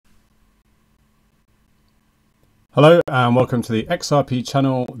Hello and welcome to the XRP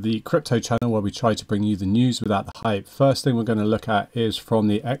channel, the crypto channel where we try to bring you the news without the hype. First thing we're going to look at is from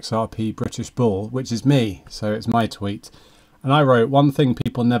the XRP British Bull, which is me, so it's my tweet. And I wrote, one thing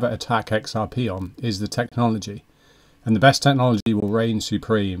people never attack XRP on is the technology. And the best technology will reign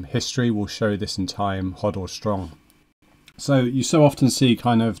supreme. History will show this in time, hot or strong. So you so often see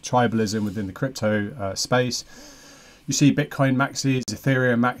kind of tribalism within the crypto space. You see Bitcoin maxis,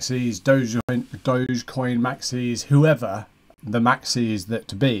 Ethereum maxis, Dogecoin maxis, whoever the maxis that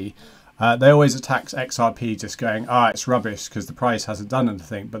to be, they always attack XRP just going, it's rubbish because the price hasn't done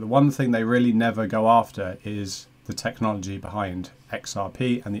anything. But the one thing they really never go after is the technology behind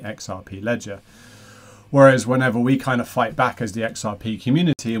XRP and the XRP ledger. Whereas whenever we kind of fight back as the XRP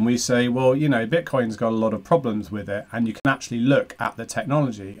community and we say, well, you know, Bitcoin's got a lot of problems with it, and you can actually look at the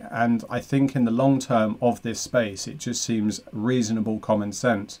technology. And I think in the long term of this space, it just seems reasonable common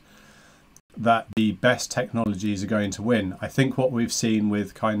sense that the best technologies are going to win. I think what we've seen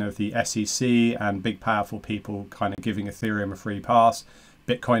with kind of the SEC and big powerful people kind of giving Ethereum a free pass,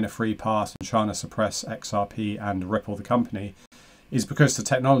 Bitcoin a free pass, and trying to suppress XRP and Ripple the company is because the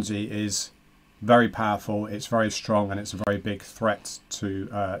technology is very powerful, it's very strong, and it's a very big threat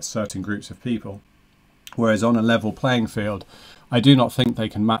to certain groups of people. Whereas on a level playing field, I do not think they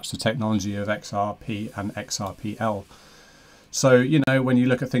can match the technology of XRP and XRPL. So, you know, when you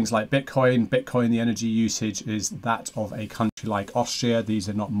look at things like Bitcoin, the energy usage is that of a country like Austria. These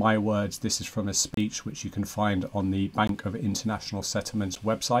are not my words. This is from a speech which you can find on the Bank of International Settlements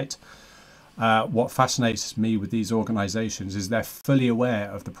website. What fascinates me with these organizations is they're fully aware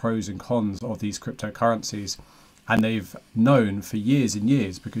of the pros and cons of these cryptocurrencies, and they've known for years and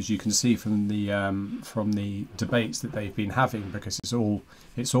years, because you can see from the debates that they've been having, because it's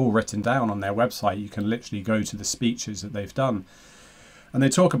all written down on their website. You can literally go to the speeches that they've done, and they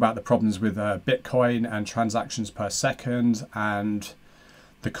talk about the problems with Bitcoin and transactions per second and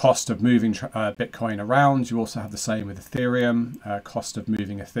the cost of moving Bitcoin around. You also have the same with Ethereum, cost of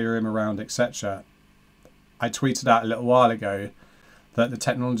moving Ethereum around, etc. I tweeted out a little while ago that the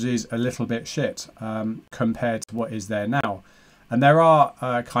technology is a little bit shit compared to what is there now. And there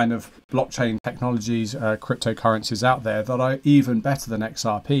are kind of blockchain technologies, cryptocurrencies out there that are even better than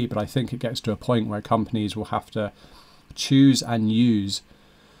XRP, but I think it gets to a point where companies will have to choose and use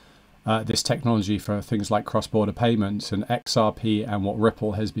this technology for things like cross-border payments. And XRP and what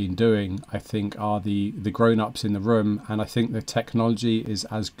Ripple has been doing, I think, are the grown-ups in the room, and I think the technology is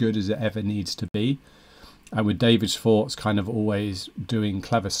as good as it ever needs to be. And with David Schwartz kind of always doing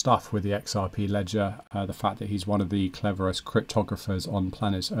clever stuff with the XRP ledger, the fact that he's one of the cleverest cryptographers on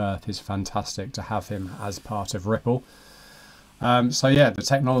planet Earth is fantastic to have him as part of Ripple. So yeah, the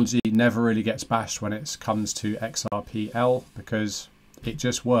technology never really gets bashed when it comes to XRPL, because it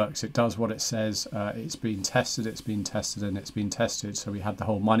just works. It does what it says. It's been tested, and it's been tested. So we had the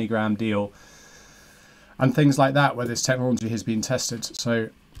whole MoneyGram deal and things like that where this technology has been tested. So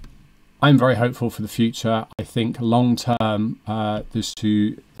I'm very hopeful for the future. I think long term,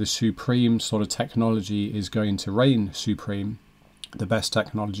 the supreme sort of technology is going to reign supreme. The best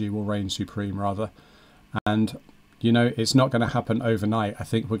technology will reign supreme, rather. And, you know, it's not going to happen overnight. I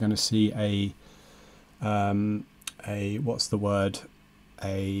think we're going to see what's the word?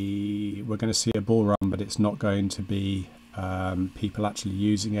 We're going to see a bull run, but it's not going to be people actually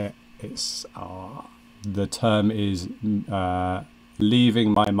using it. It's the term is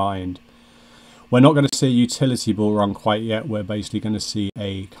leaving my mind. We're not going to see a utility bull run quite yet. We're basically going to see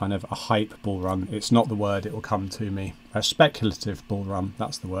a kind of a hype bull run. It's not the word, it will come to me. A speculative bull run,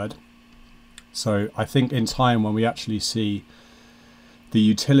 that's the word. So I think in time, when we actually see the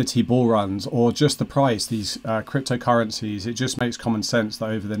utility bull runs, or just the price, these cryptocurrencies, it just makes common sense that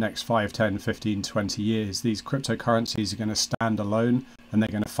over the next 5, 10, 15, 20 years, these cryptocurrencies are going to stand alone and they're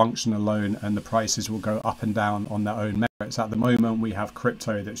going to function alone, and the prices will go up and down on their own merits. At the moment, we have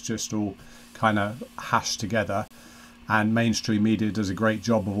crypto that's just all kind of hashed together, and mainstream media does a great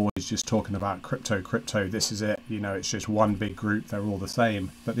job of always just talking about crypto, this is it, you know, it's just one big group, they're all the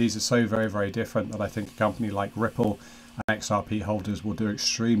same. But these are so very, very different that I think a company like Ripple and XRP holders will do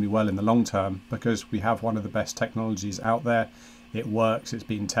extremely well in the long term, because we have one of the best technologies out there. It works, it's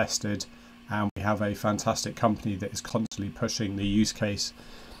been tested, and we have a fantastic company that is constantly pushing the use case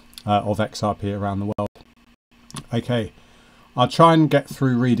of XRP around the world. Okay, I'll try and get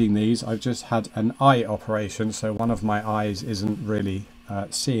through reading these. I've just had an eye operation, so one of my eyes isn't really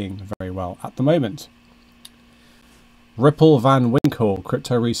seeing very well at the moment. Ripple Van Winkle,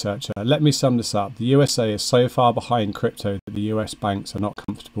 crypto researcher. Let me sum this up. The USA is so far behind crypto that the US banks are not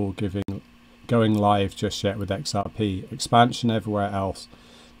comfortable going live just yet with XRP. Expansion everywhere else.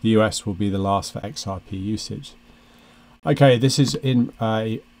 The US will be the last for XRP usage. Okay, this is in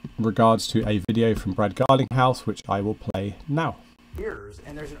regards to a video from Brad Garlinghouse, which I will play now.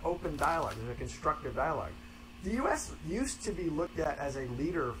 And there's an open dialogue, there's a constructive dialogue. The U.S. used to be looked at as a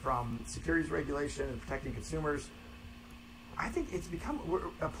leader from securities regulation and protecting consumers. I think it's become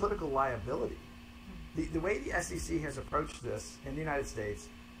a political liability. The way the SEC has approached this in the United States,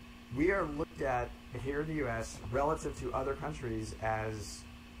 we are looked at here in the U.S. relative to other countries as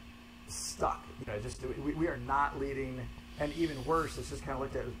stuck. You know, just we are not leading, and even worse, it's just kind of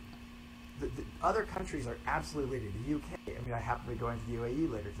looked at. The other countries are absolutely leading. The UK. I mean, I happen to be going to the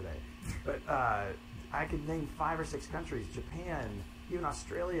UAE later today, but I could name 5 or 6 countries: Japan, even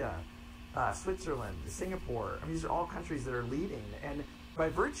Australia, Switzerland, Singapore. I mean, these are all countries that are leading, and by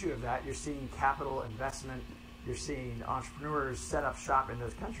virtue of that, you're seeing capital investment. You're seeing entrepreneurs set up shop in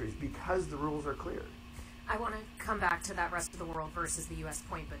those countries because the rules are clear. I want to come back to that rest of the world versus the U.S.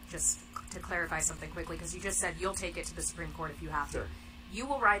 point, but just to clarify something quickly, because you just said you'll take it to the Supreme Court if you have to. You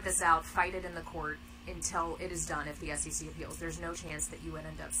will ride this out, fight it in the court until it is done if the SEC appeals. There's no chance that you would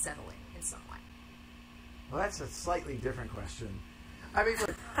end up settling in some way. Well, that's a slightly different question. I mean,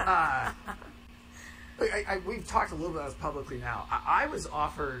 look, we've talked a little bit about this publicly now. I was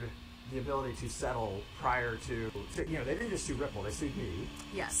offered the ability to settle prior to, you know, they didn't just sue Ripple, they sued me.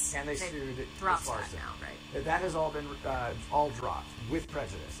 Yes. And they sued dropped that now, right? That has all been all dropped with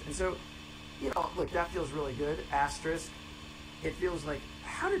prejudice. And so, you know, look, that feels really good. Asterisk. It feels like,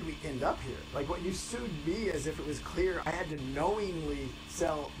 how did we end up here? Like, what you sued me as if it was clear I had to knowingly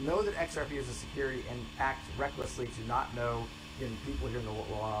know that XRP is a security and act recklessly to not know, and people here in the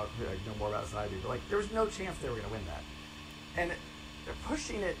law know more about this than I do, but like, there was no chance they were going to win that. And they're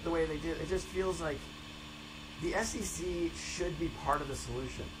pushing it the way they did. It just feels like the SEC should be part of the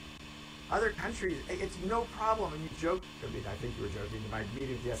solution. Other countries, it's no problem. And you joke, I mean, I think you were joking in my meeting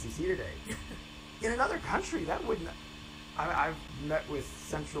with the SEC today. In another country, that wouldn't. I've met with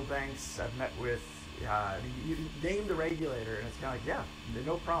central banks. I've met with you name the regulator, and it's kind of like, yeah,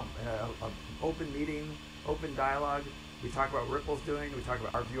 no problem. Open meeting, open dialogue. We talk about what Ripple's doing. We talk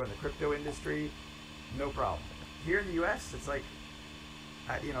about our view on the crypto industry. No problem. Here in the U.S., it's like,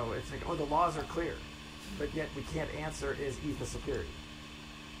 you know, it's like, oh, the laws are clear, but yet we can't answer, is ETH a security?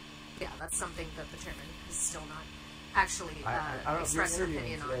 Yeah, that's something that the chairman has still not actually expressed an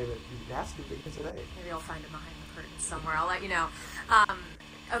opinion on. But you asked him today. Maybe I'll find it behind the curtain somewhere. I'll let you know.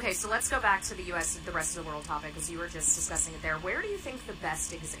 Okay, so let's go back to the U.S. the rest of the world topic, because you were just discussing it there. Where do you think the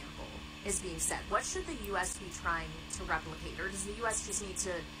best example is being set? What should the U.S. be trying to replicate, or does the U.S. just need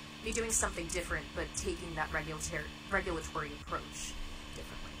to be doing something different, but taking that regulatory approach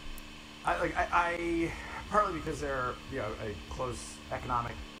differently? I partly because they're, you know, a close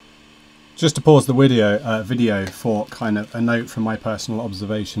economic. Just to pause the video for kind of a note from my personal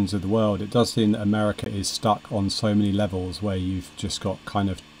observations of the world, it does seem that America is stuck on so many levels where you've just got kind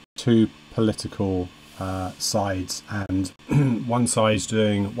of 2 political sides, and one side's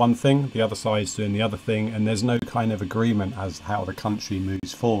doing one thing, the other side's doing the other thing, and there's no kind of agreement as how the country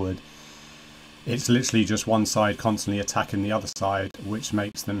moves forward. It's literally just one side constantly attacking the other side, which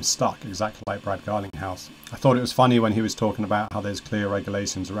makes them stuck, exactly like Brad Garlinghouse. I thought it was funny when he was talking about how there's clear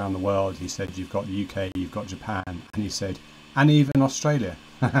regulations around the world. He said you've got the UK, you've got Japan, and he said, and even Australia.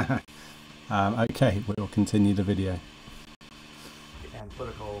 Okay, we'll continue the video. And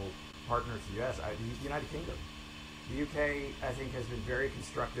political partners to the US, the United Kingdom. The UK, I think, has been very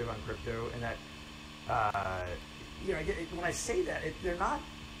constructive on crypto, and that, you know, when I say that, they're not.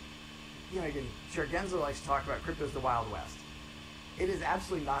 You know, again, Chair Gensler likes to talk about crypto as the Wild West. It is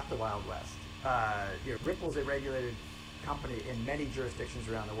absolutely not the Wild West. You know, Ripple's a regulated company in many jurisdictions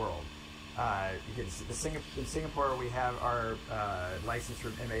around the world. In Singapore, we have our license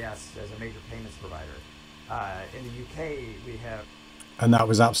from MAS as a major payments provider. In the UK, we have... And that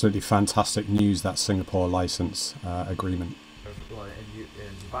was absolutely fantastic news, that Singapore license agreement. Well,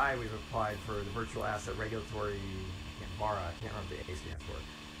 in Dubai, we've applied for the virtual asset regulatory, VARA, I can't remember what the A stands for.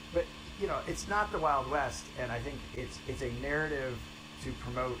 But you know, it's not the Wild West, and I think it's a narrative to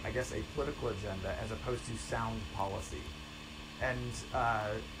promote, I guess, a political agenda as opposed to sound policy. And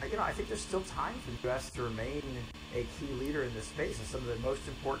you know, I think there's still time for the U.S. to remain a key leader in this space, and some of the most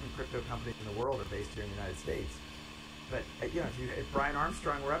important crypto companies in the world are based here in the United States. But you know, if Brian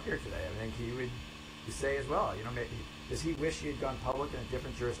Armstrong were up here today, I think he would say as well. You know, does he wish he had gone public in a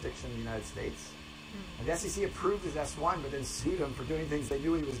different jurisdiction in the United States? And the SEC approved his S1, but then sued him for doing things they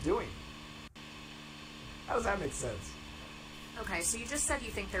knew he was doing. How does that make sense? Okay, so you just said you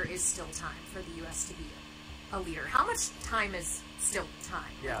think there is still time for the U.S. to be a leader. How much time is still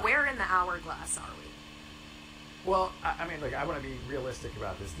time? Yeah. Like, where in the hourglass are we? Well, I mean, look, I want to be realistic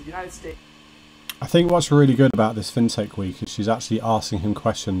about this. The United States... I think what's really good about this FinTech week is she's actually asking him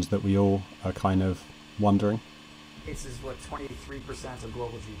questions that we all are kind of wondering. It's what, 23% of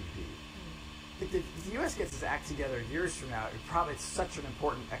global GDP. If the U.S. gets its act together years from now, it's such an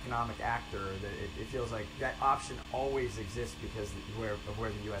important economic actor that it feels like that option always exists because of where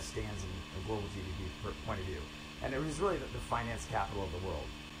the U.S. stands in a global GDP point of view. And it was really the finance capital of the world.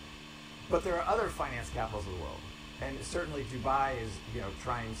 But there are other finance capitals of the world. And certainly Dubai is,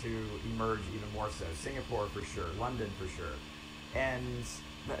 trying to emerge even more so. Singapore for sure, London for sure. And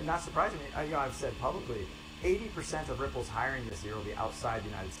not surprisingly, I've said publicly, 80% of Ripple's hiring this year will be outside the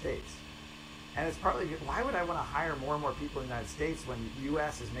United States. And it's partly, why would I want to hire more and more people in the United States when the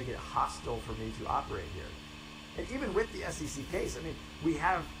U.S. is making it hostile for me to operate here? And even with the SEC case, we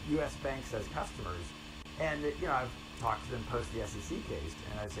have U.S. banks as customers. And, I've talked to them post the SEC case,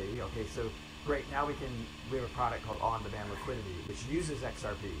 and I say, okay, so great, now we have a product called on-demand liquidity, which uses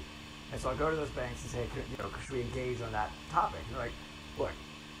XRP. And so I'll go to those banks and say, should we engage on that topic? And they're like, look,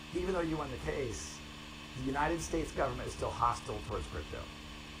 even though you won the case, the United States government is still hostile towards crypto.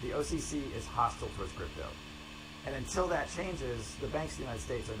 The OCC is hostile towards crypto. And until that changes, the banks in the United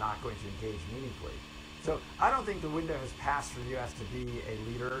States are not going to engage meaningfully. So I don't think the window has passed for the U.S. to be a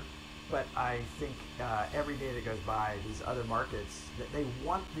leader, but I think every day that goes by, these other markets, they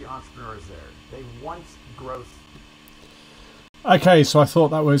want the entrepreneurs there. They want growth. Okay, so I thought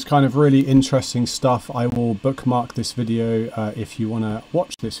that was kind of really interesting stuff. I will bookmark this video if you want to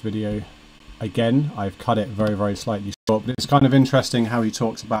watch this video again. I've cut it very, very slightly short, but it's kind of interesting how he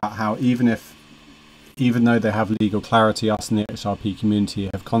talks about how even though they have legal clarity, us in the XRP community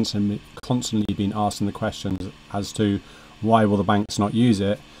have constantly been asking the questions as to why will the banks not use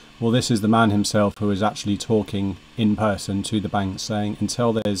it. Well, this is the man himself who is actually talking in person to the banks, saying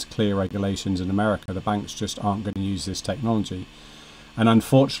until there's clear regulations in America, the banks just aren't going to use this technology. And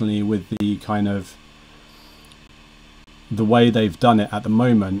unfortunately, with the way they've done it at the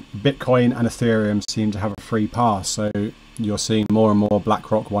moment, Bitcoin and Ethereum seem to have a free pass. So you're seeing more and more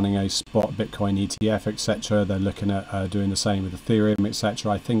BlackRock wanting a spot Bitcoin ETF, etc. They're looking at doing the same with Ethereum,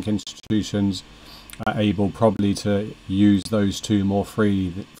 etc. I think institutions are able probably to use those two more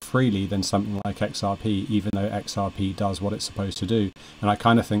freely than something like XRP, even though XRP does what it's supposed to do. And I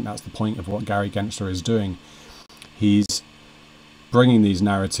kind of think that's the point of what Gary Gensler is doing. He's bringing these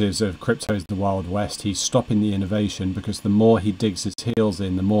narratives of crypto is the Wild West. He's stopping the innovation, because the more he digs his heels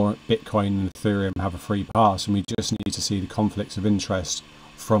in, the more Bitcoin and Ethereum have a free pass. And we just need to see the conflicts of interest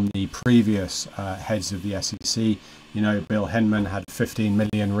from the previous heads of the SEC. Bill Henman had 15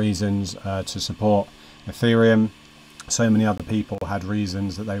 million reasons to support Ethereum. So many other people had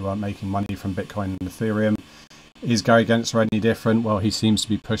reasons that they weren't making money from Bitcoin and Ethereum. Is Gary Gensler any different? Well, he seems to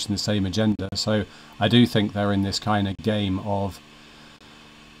be pushing the same agenda. So I do think they're in this kind of game of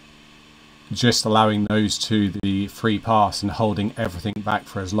just allowing those two the free pass and holding everything back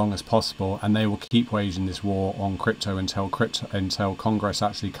for as long as possible, and they will keep waging this war on crypto until Congress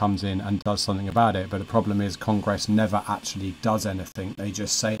actually comes in and does something about it. But the problem is Congress never actually does anything. They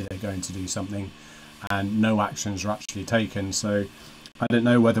just say they're going to do something and no actions are actually taken. So I don't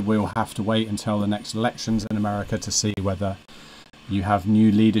know whether we'll have to wait until the next elections in America to see whether you have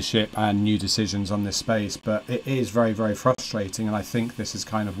new leadership and new decisions on this space. But it is very, very frustrating, and I think this is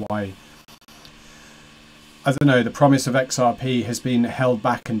kind of why, I don't know, the promise of XRP has been held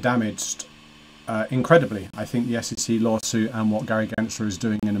back and damaged incredibly. I think the SEC lawsuit and what Gary Gensler is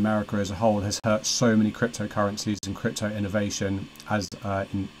doing in America as a whole has hurt so many cryptocurrencies and crypto innovation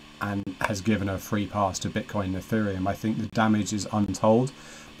and has given a free pass to Bitcoin and Ethereum. I think the damage is untold,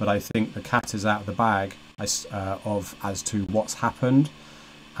 but I think the cat is out of the bag as to what's happened.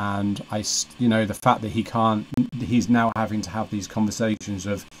 And the fact that he's now having to have these conversations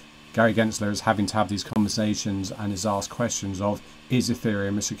of, Gary Gensler is having to have these conversations and is asked questions of, is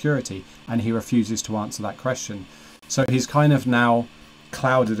Ethereum a security? And he refuses to answer that question. So he's kind of now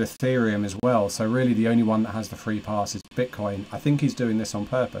clouded Ethereum as well. So really the only one that has the free pass is Bitcoin. I think he's doing this on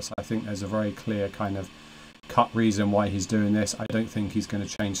purpose. I think there's a very clear kind of cut reason why he's doing this. I don't think he's going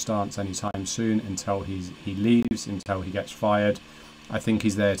to change stance anytime soon until he leaves, until he gets fired. I think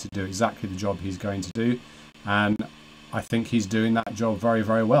he's there to do exactly the job he's going to do. And I think he's doing that job very,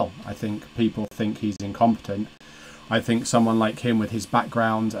 very well. I think people think he's incompetent. I think someone like him, with his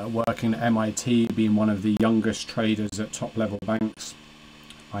background working at MIT, being one of the youngest traders at top-level banks,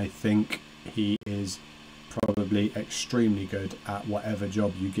 I think he is probably extremely good at whatever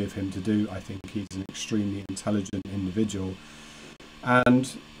job you give him to do. I think he's an extremely intelligent individual.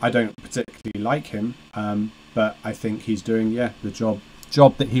 And I don't particularly like him, but I think he's doing, the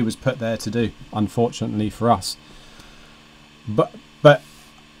job that he was put there to do, unfortunately for us. But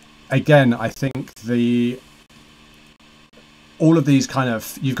again, I think all of these kind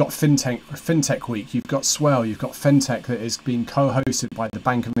of, you've got FinTech Week, you've got Swell, you've got FinTech that is being co-hosted by the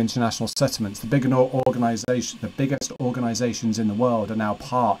Bank of International Settlements. The biggest organizations in the world are now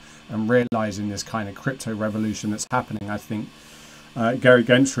part and realizing this kind of crypto revolution that's happening. I think Gary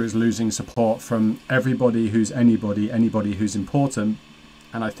Gensler is losing support from everybody who's anybody who's important.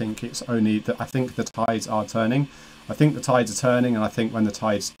 And I think it's only that I think the tides are turning. I think the tides are turning, and I think when the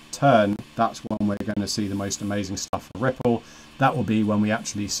tides turn, that's when we're going to see the most amazing stuff for Ripple. That will be when we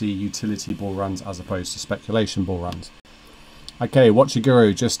actually see utility bull runs as opposed to speculation bull runs. Okay, Watch Your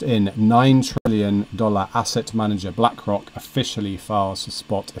Guru just in. $9 trillion asset manager BlackRock officially files to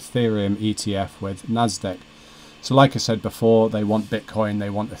spot Ethereum ETF with Nasdaq. So like I said before, they want Bitcoin, they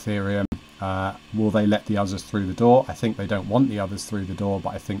want Ethereum. Will they let the others through the door? I think they don't want the others through the door, but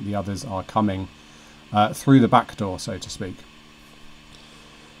I think the others are coming through the back door, so to speak.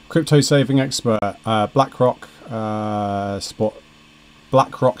 Crypto saving expert, BlackRock spot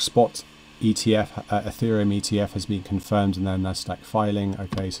ETF, Ethereum ETF has been confirmed in their Nasdaq filing.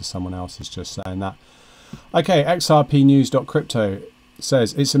 Okay, so someone else is just saying that. Okay, xrpnews.crypto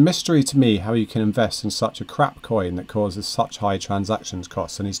says, it's a mystery to me how you can invest in such a crap coin that causes such high transactions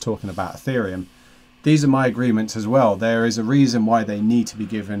costs. And he's talking about Ethereum. These are my agreements as well. There is a reason why they need to be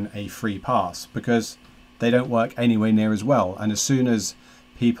given a free pass, because they don't work anywhere near as well. And as soon as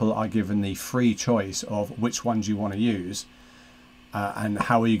people are given the free choice of which ones you want to use, and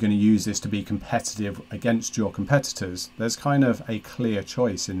how are you going to use this to be competitive against your competitors, there's kind of a clear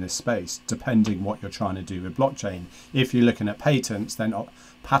choice in this space, depending what you're trying to do with blockchain. If you're looking at patents, then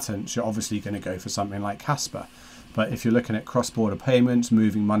you're obviously going to go for something like Casper. But if you're looking at cross-border payments,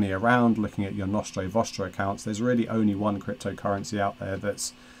 moving money around, looking at your Nostro Vostro accounts, there's really only one cryptocurrency out there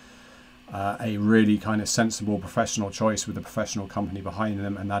that's a really kind of sensible professional choice with a professional company behind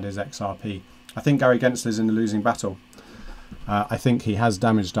them, and that is XRP. I think Gary Gensler's in the losing battle. I think he has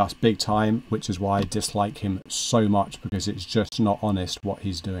damaged us big time, which is why I dislike him so much, because it's just not honest what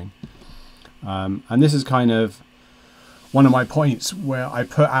he's doing. And this is kind of one of my points where I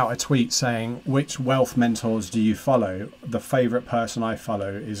put out a tweet saying, which wealth mentors do you follow? The favorite person I follow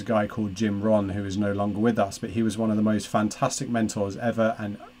is a guy called Jim Ron, who is no longer with us, but he was one of the most fantastic mentors ever,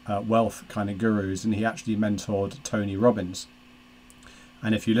 and wealth kind of gurus, and he actually mentored Tony Robbins.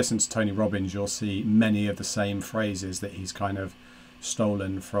 And if you listen to Tony Robbins, you'll see many of the same phrases that he's kind of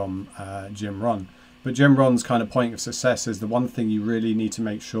stolen from Jim Ron. But Jim Ron's kind of point of success is the one thing you really need to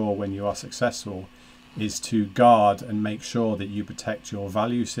make sure when you are successful is to guard and make sure that you protect your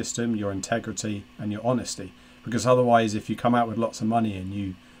value system, your integrity, and your honesty. Because otherwise, if you come out with lots of money and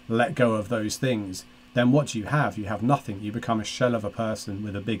you let go of those things, then what do you have? You have nothing. You become a shell of a person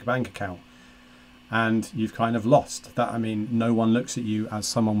with a big bank account. And you've kind of lost that. I mean, no one looks at you as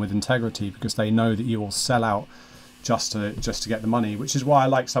someone with integrity, because they know that you will sell out just to get the money, which is why I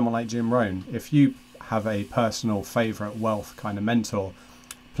like someone like Jim Rohn. If you have a personal favorite wealth kind of mentor,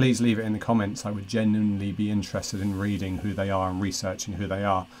 please leave it in the comments. I would genuinely be interested in reading who they are and researching who they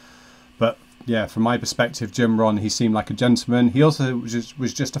are. But yeah, from my perspective, Jim Rohn, he seemed like a gentleman. He also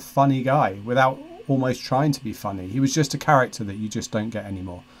was just a funny guy without almost trying to be funny. He was just a character that you just don't get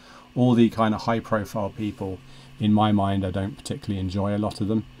anymore. All the kind of high profile people, in my mind, I don't particularly enjoy a lot of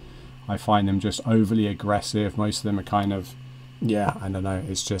them. I find them just overly aggressive. Most of them are kind of, yeah, I don't know.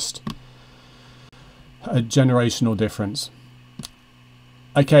 It's just a generational difference.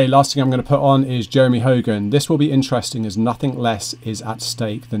 Okay, last thing I'm going to put on is Jeremy Hogan. This will be interesting as nothing less is at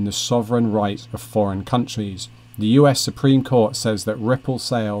stake than the sovereign right of foreign countries. The US Supreme Court says that Ripple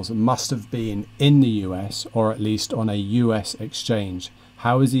sales must have been in the US, or at least on a US exchange.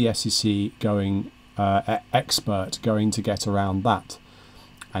 How is the SEC expert going to get around that?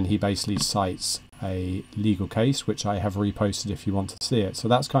 And he basically cites a legal case, which I have reposted if you want to see it. So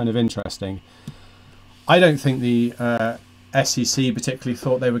that's kind of interesting. I don't think the SEC particularly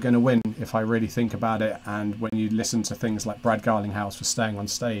thought they were going to win, if I really think about it. And when you listen to things like Brad Garlinghouse for staying on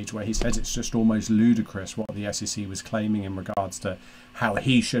stage, where he says it's just almost ludicrous what the SEC was claiming in regards to how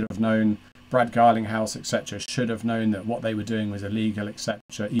he should have known, Brad Garlinghouse, etc., should have known that what they were doing was illegal,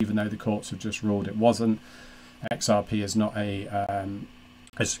 etc., even though the courts have just ruled it wasn't. XRP is not a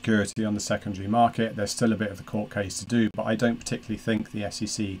security on the secondary market. There's still a bit of a court case to do, but I don't particularly think the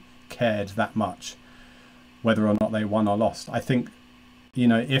SEC cared that much whether or not they won or lost. I think, you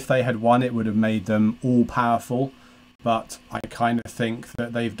know, if they had won, it would have made them all powerful, but I kind of think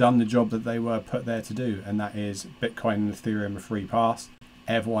that they've done the job that they were put there to do, and that is Bitcoin and Ethereum a free pass.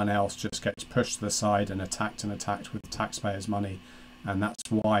 Everyone else just gets pushed to the side and attacked with taxpayers' money. And that's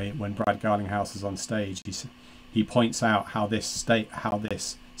why when Brad Garlinghouse is on stage, he points out how this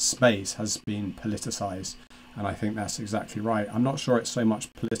space has been politicized. And I think that's exactly right. I'm not sure it's so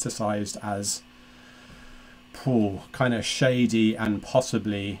much politicized as kind of shady and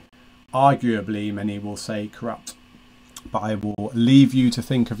possibly, arguably, many will say corrupt. But I will leave you to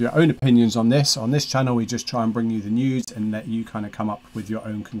think of your own opinions on this. On this channel, we just try and bring you the news and let you kind of come up with your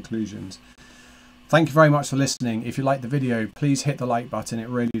own conclusions. Thank you very much for listening. If you like the video, please hit the like button. It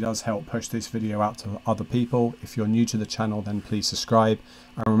really does help push this video out to other people. If you're new to the channel, then please subscribe.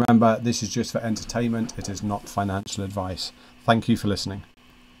 And remember, this is just for entertainment. It is not financial advice. Thank you for listening.